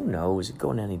knows? It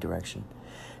go in any direction.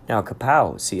 Now,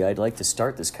 KaPow, see, I'd like to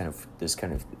start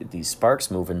these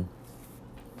sparks moving,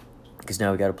 because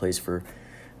now we got a place for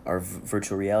our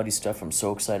virtual reality stuff I'm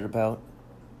so excited about.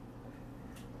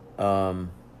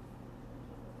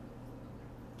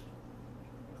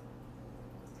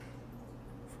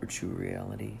 Virtual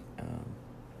reality.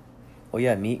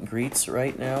 Meet and greets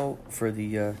right now for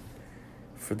the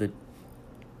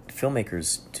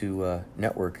filmmakers to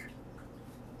network.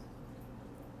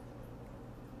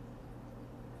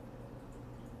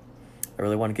 I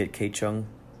really want to get K-Chung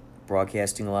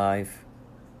broadcasting live.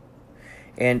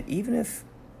 And even if,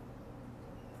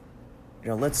 you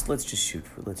know, let's just shoot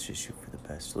for the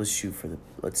best. Let's shoot for the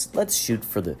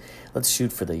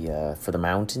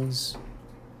mountains.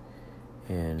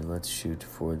 And let's shoot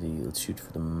for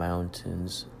the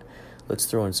mountains. Let's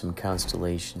throw in some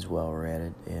constellations while we're at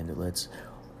it, and let's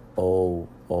we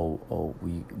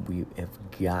have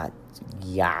got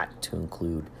to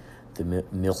include the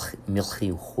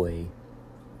Milky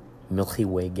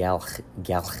Way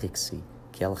galaxy.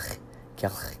 Have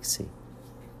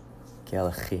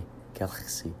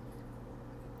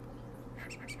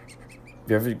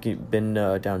you ever been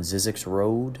down Zizix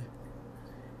Road?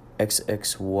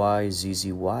 XXYZZYX,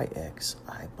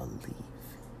 I believe.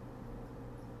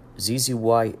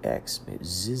 ZZYX,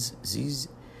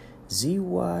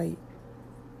 ZY.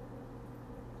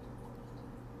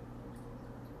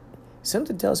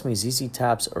 Something tells me ZZ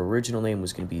Top's original name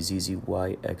was going to be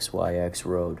ZZYXYX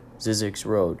Road, Zizix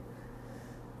Road.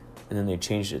 And then they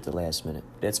changed it at the last minute.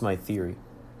 That's my theory.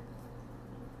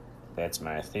 That's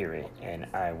my theory, and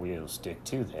I will stick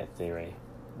to that theory,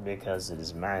 because it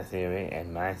is my theory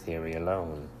and my theory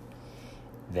alone.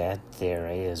 That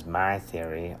theory is my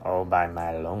theory, all by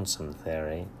my lonesome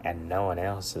theory, and no one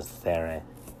else's theory.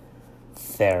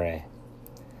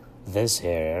 This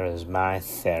here is my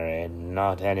theory,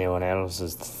 not anyone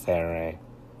else's theory.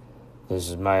 This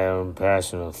is my own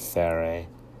personal theory.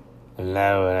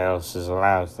 No one else is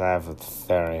allowed to have a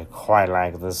theory quite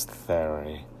like this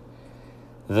theory.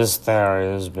 This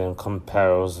theory has been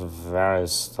composed of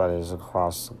various studies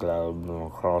across the globe and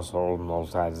across all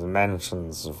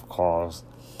multi-dimensions, of course.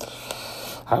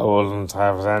 I wouldn't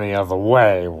have it any other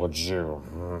way, would you?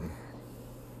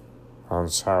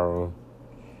 And so...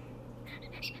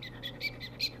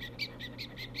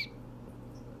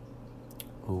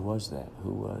 Who was that?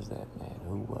 Who was that man?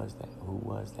 Who was that? Who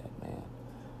was that man?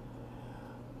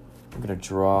 I'm gonna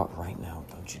draw right now.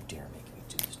 Don't you dare make me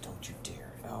do this. Don't you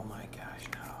dare. Oh my gosh,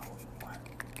 no. What?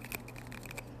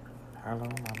 Hello,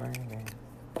 my baby.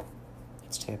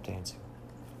 It's tap dancing.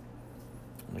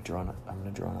 I'm gonna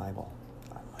draw an eyeball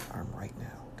on my arm right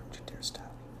now. Don't you dare stop.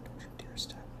 Don't you dare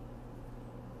stop.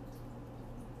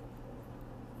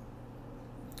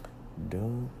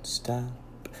 Don't stop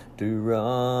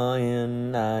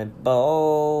drawing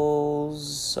eyeballs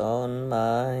on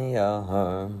my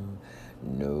arm.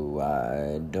 No,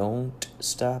 I don't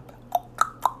stop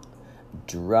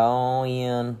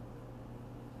drawing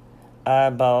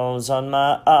eyeballs on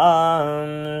my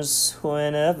arms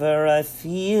whenever I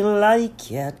feel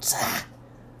like it.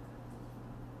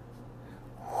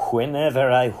 Whenever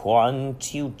I want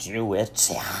to do it.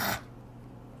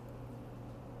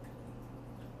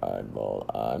 Eyeball,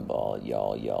 eyeball,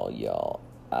 y'all, y'all, y'all.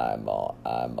 Eyeball,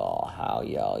 eyeball, how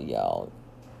y'all, y'all.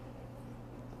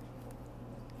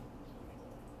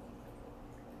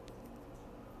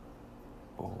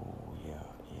 Oh, yeah.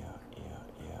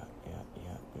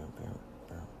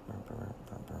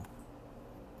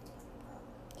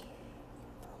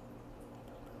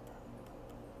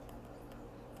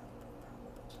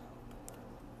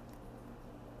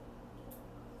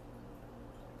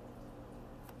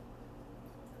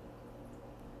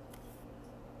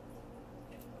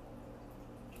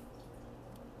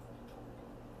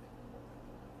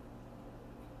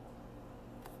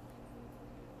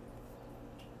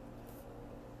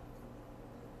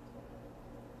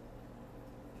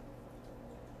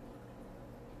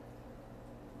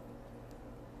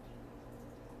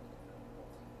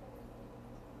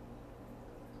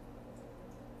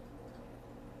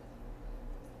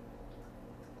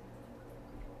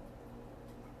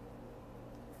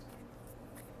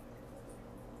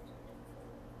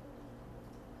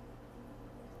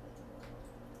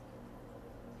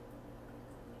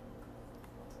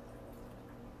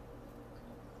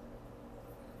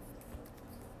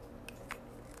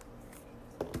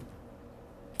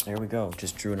 There we go.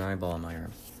 Just drew an eyeball on my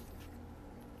arm.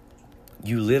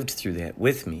 You lived through that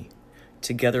with me.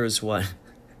 Together as one.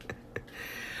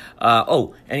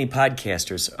 Any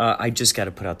podcasters? I just got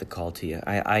to put out the call to you.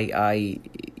 I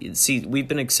see. We've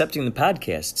been accepting the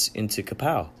podcasts into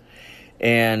KaPow,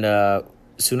 and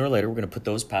sooner or later we're going to put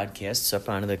those podcasts up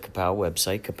onto the KaPow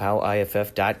website,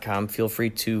 kapowiff.com. Feel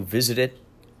free to visit it.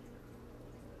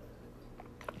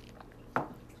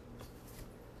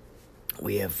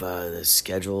 We have the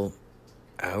schedule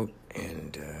out,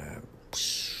 and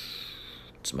it's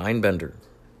Mindbender.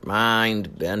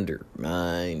 Mindbender.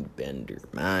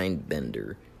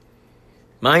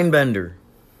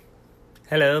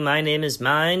 Hello, my name is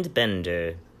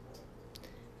Mindbender.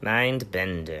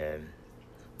 Mindbender.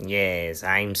 Yes,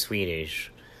 I'm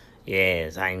Swedish.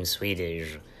 Yes,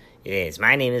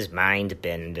 my name is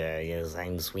Mindbender. Yes,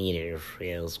 I'm Swedish.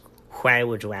 Yes. Why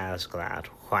would you ask that?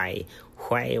 Why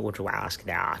would you ask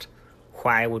that?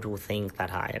 Why would you think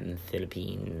that I am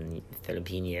Filipino?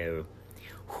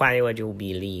 Why would you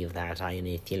believe that I am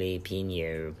a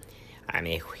Filipino? I'm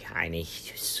a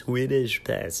Swedish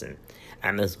person.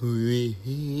 I was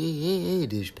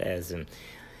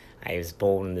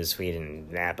born in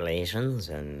Sweden, Appalachians,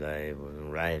 and I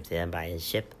arrived here by a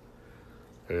ship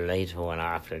late one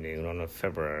afternoon on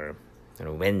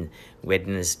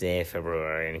Wednesday,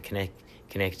 February, in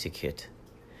Connecticut.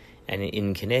 And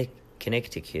in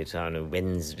Connecticut on a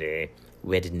Wednesday,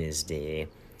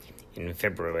 in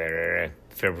February,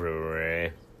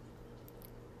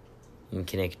 in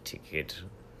Connecticut.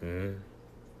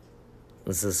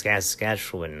 This is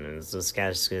Saskatchewan. This is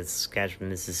Saskatchewan.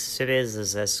 Mississippi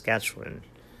is Saskatchewan.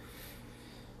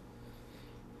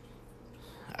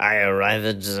 I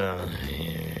arrived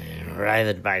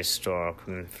by stork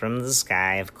from the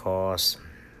sky, of course.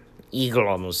 Eagle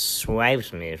almost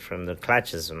swiped me from the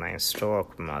clutches of my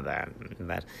stork mother.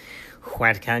 But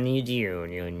what can you do?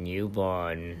 You're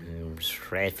newborn,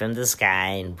 straight from the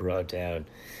sky and brought out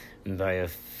by a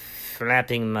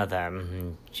flapping mother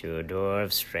to a door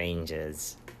of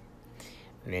strangers.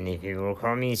 Many people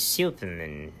call me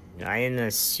Superman. I am a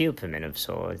Superman of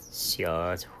sorts.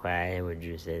 Why would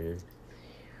you say this?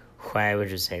 Why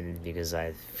would you say that? Because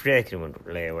I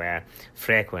frequently wear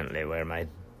my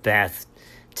bath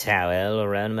towel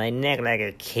around my neck like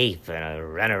a cape, and I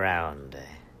run around.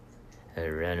 I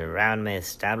run around my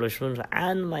establishment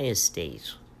and my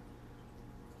estate.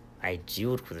 I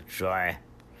do it with joy.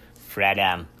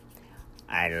 Freedom.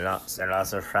 And lots and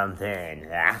lots of champagne.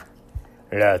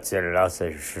 Lots and lots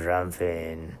of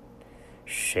champagne.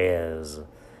 Cheers.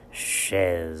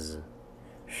 Cheers.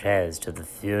 Cheers to the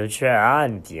future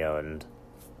and beyond.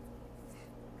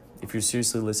 If you're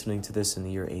seriously listening to this in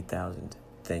the year 8000,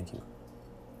 thank you.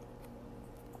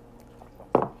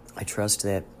 I trust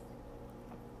that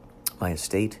my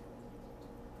estate,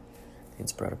 the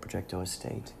Inspirato Projecto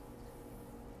estate,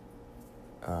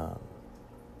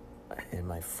 and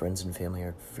my friends and family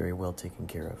are very well taken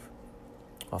care of.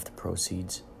 Off the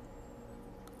proceeds,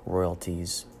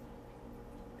 royalties,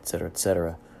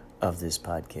 etc., of this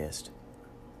podcast.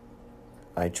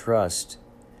 I trust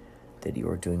that you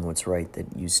are doing what's right,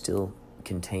 that you still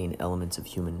contain elements of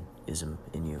humanism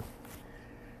in you.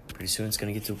 Pretty soon it's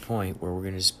going to get to a point where we're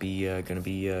going to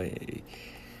be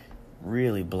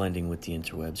really blending with the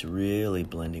interwebs, really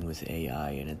blending with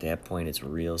AI, and at that point it's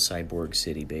real cyborg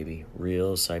city, baby.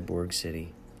 Real cyborg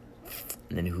city.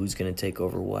 And then who's going to take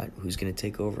over what? Who's going to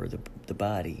take over the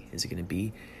body? Is it going to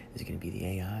be the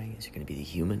AI? Is it going to be the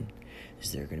human?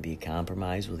 Is there going to be a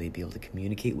compromise? Will they be able to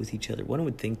communicate with each other? One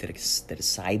would think that a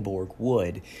cyborg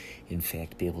would, in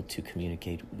fact, be able to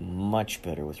communicate much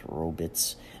better with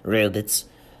robots.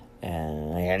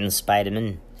 And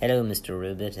Spider-Man. Hello, Mr.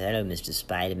 Robot. Hello, Mr.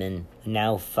 Spider-Man.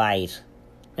 Now fight.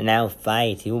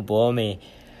 You bore me.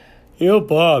 Maybe how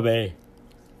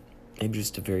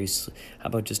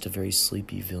about just a very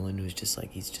sleepy villain who's just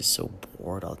like, he's just so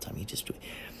bored all the time.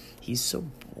 He's so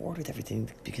bored with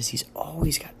everything because he's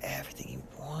always got everything he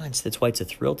wants. That's why it's a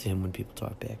thrill to him when people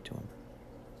talk back to him.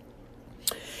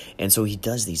 And so he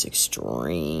does these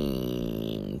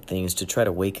extreme things to try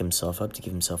to wake himself up, to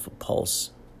give himself a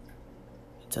pulse.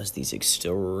 He does these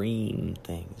extreme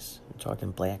things. I'm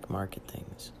talking black market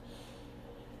things.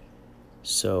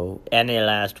 So, any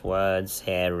last words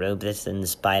here, Robot and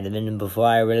Spider-Man, before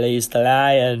I release the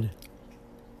lion?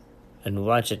 And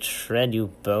watch it shred you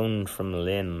bone from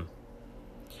limb,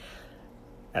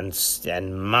 and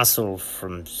muscle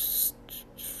from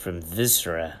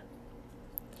viscera.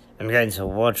 I'm going to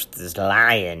watch this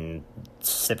lion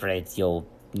separate your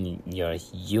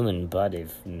human body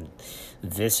from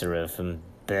viscera from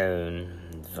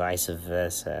bone, vice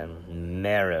versa,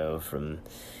 marrow from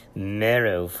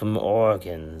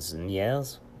organs. And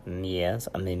yes, the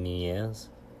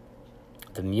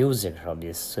music shall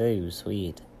be so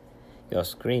sweet. Your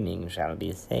screaming shall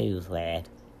be so sad.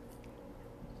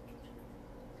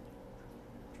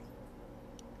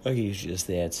 Like, he's just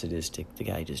that sadistic. The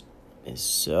guy just is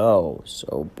so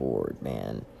bored,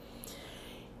 man.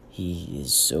 He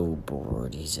is so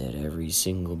bored. He's had every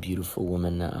single beautiful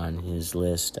woman on his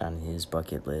list, on his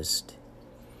bucket list.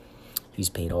 He's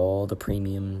paid all the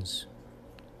premiums.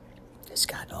 He's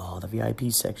got all the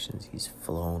VIP sections. He's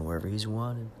flown wherever he's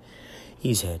wanted.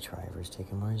 He's had drivers take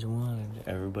him where he's wanted.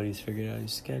 Everybody's figured out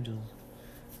his schedule.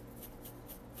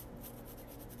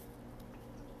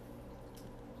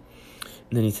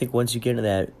 And then you think once you get into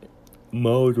that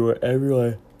mode where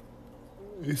everyone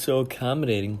is so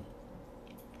accommodating,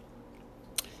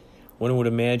 one would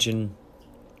imagine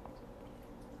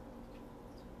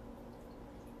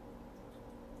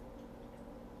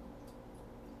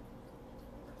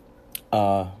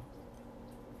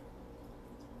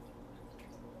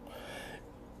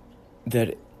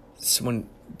that someone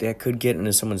that could get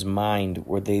into someone's mind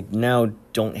where they now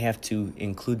don't have to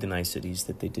include the niceties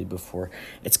that they did before.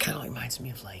 It's kind of reminds me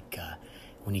of like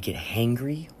when you get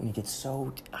hangry, when you get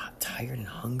so tired and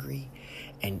hungry,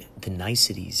 and the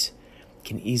niceties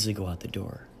can easily go out the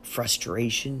door.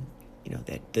 Frustration,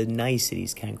 that the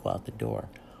niceties can't go out the door.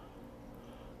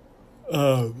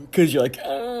 Because you're like,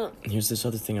 here's this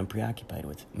other thing I'm preoccupied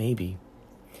with. Maybe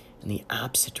in the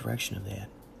opposite direction of that,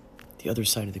 the other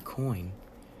side of the coin,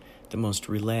 the most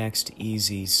relaxed,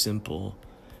 easy, simple,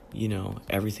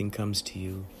 everything comes to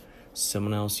you.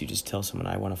 Someone else, you just tell someone,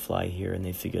 I want to fly here, and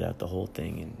they figured out the whole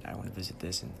thing, and I want to visit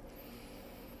this, and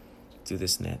do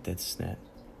this and that, this and that.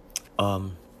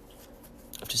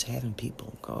 Just having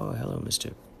people go, oh, hello,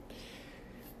 Mr.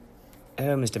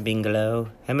 Bingalow.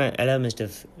 Hello,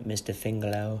 Mr.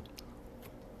 Fingalow.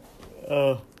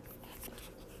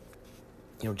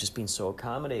 Just being so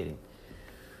accommodating.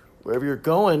 Wherever you're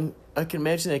going, I can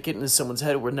imagine that getting into someone's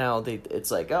head where now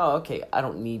it's like, oh, okay, I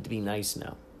don't need to be nice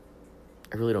now.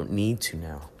 I really don't need to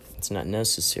now. It's not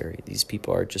necessary. These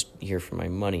people are just here for my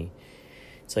money.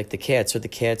 It's like the cats. Are the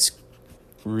cats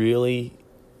really,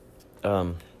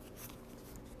 I'm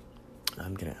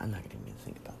not gonna even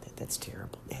think about that. That's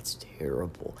terrible.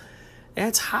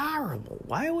 That's horrible.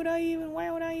 Why would I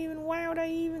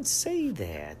even say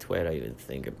that? Why would I even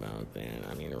think about that?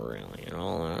 I mean, really, in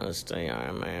all honesty,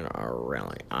 really,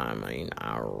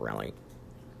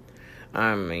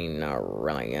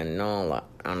 in all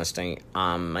honesty,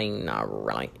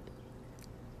 really.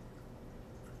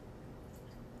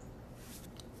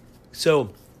 So,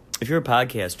 if you're a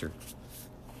podcaster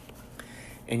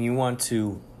and you want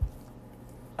to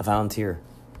volunteer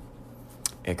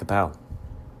at KaPow,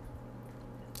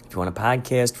 if you want a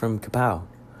podcast from KaPow,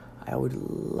 I would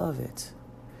love it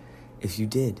if you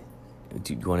did.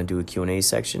 Do you want to do a Q&A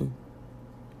section?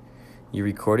 You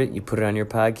record it, you put it on your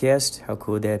podcast. How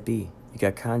cool would that be? You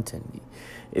got content.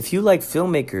 If you like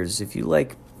filmmakers, if you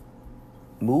like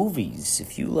movies,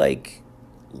 if you like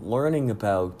learning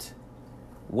about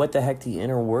what the heck the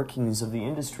inner workings of the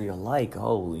industry are like,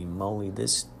 holy moly,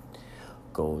 this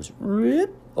goes,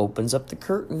 opens up the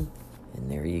curtain, and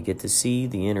there you get to see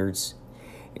the innards,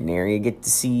 and there you get to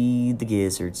see the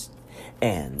gizzards,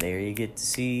 and there you get to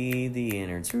see the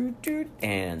innards,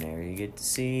 and there you get to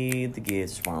see the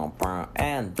gizzards,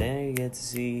 and there you get to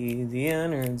see the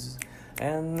innards,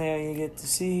 and there you get to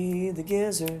see the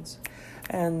gizzards,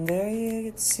 and there you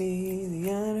get to see the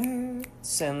innards,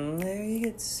 and there you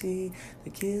get to see the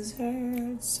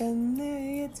gizzards, and there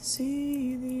you get to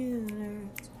see the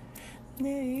innards, and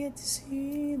there you get to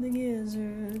see the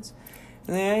gizzards,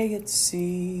 and there you get to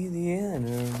see the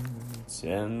innards,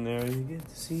 and there you get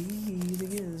to see the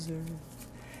gizzards,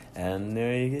 and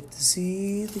there you get to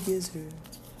see the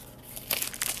gizzards.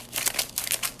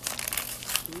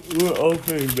 We're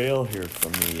opening mail here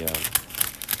from the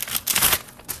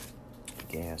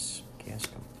gas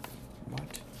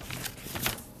what?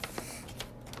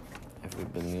 Have we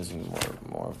been using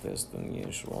more of this than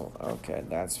usual? Okay,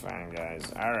 that's fine, guys.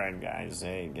 Alright, guys.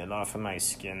 Hey, get off of my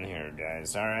skin here,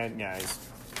 guys. Alright, guys.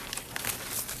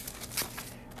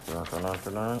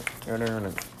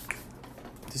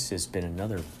 This has been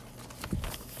another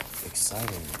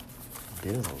exciting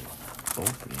bit of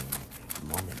opening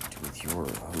moment with your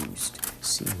host,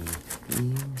 C.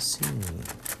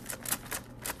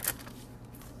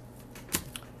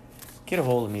 Get a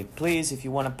hold of me, please, if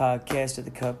you want a podcast at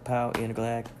the KaPow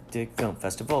Intergalactic Film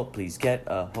Festival. Please get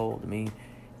a hold of me.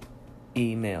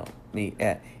 Email me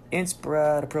at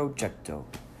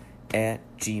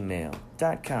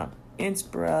inspiratoprojecto@gmail.com.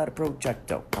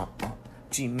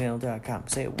 Inspiratoprojecto@gmail.com.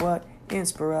 Say what?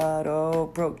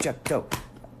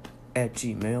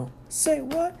 Inspiratoprojecto@gmail. Say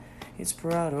what?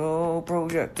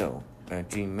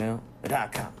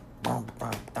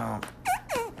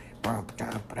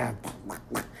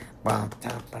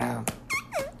 Inspiratoprojecto@gmail.com.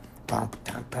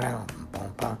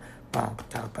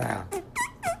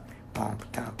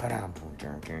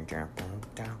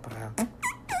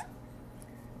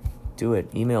 Do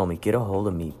it. Email me. Get a hold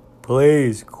of me.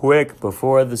 Please, quick,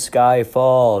 before the sky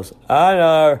falls on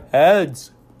our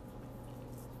heads.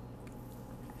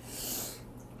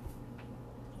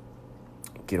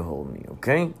 Get a hold of me,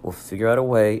 okay? We'll figure out a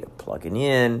way of plugging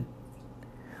in.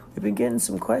 We've been getting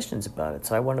some questions about it,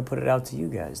 so I want to put it out to you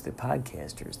guys, the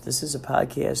podcasters. This is a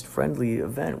podcast-friendly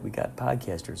event. We got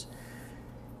podcasters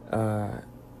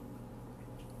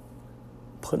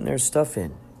putting their stuff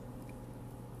in.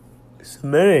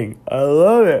 Submitting. I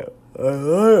love it.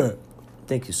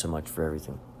 Thank you so much for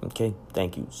everything, okay?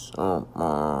 Thank you so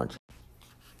much.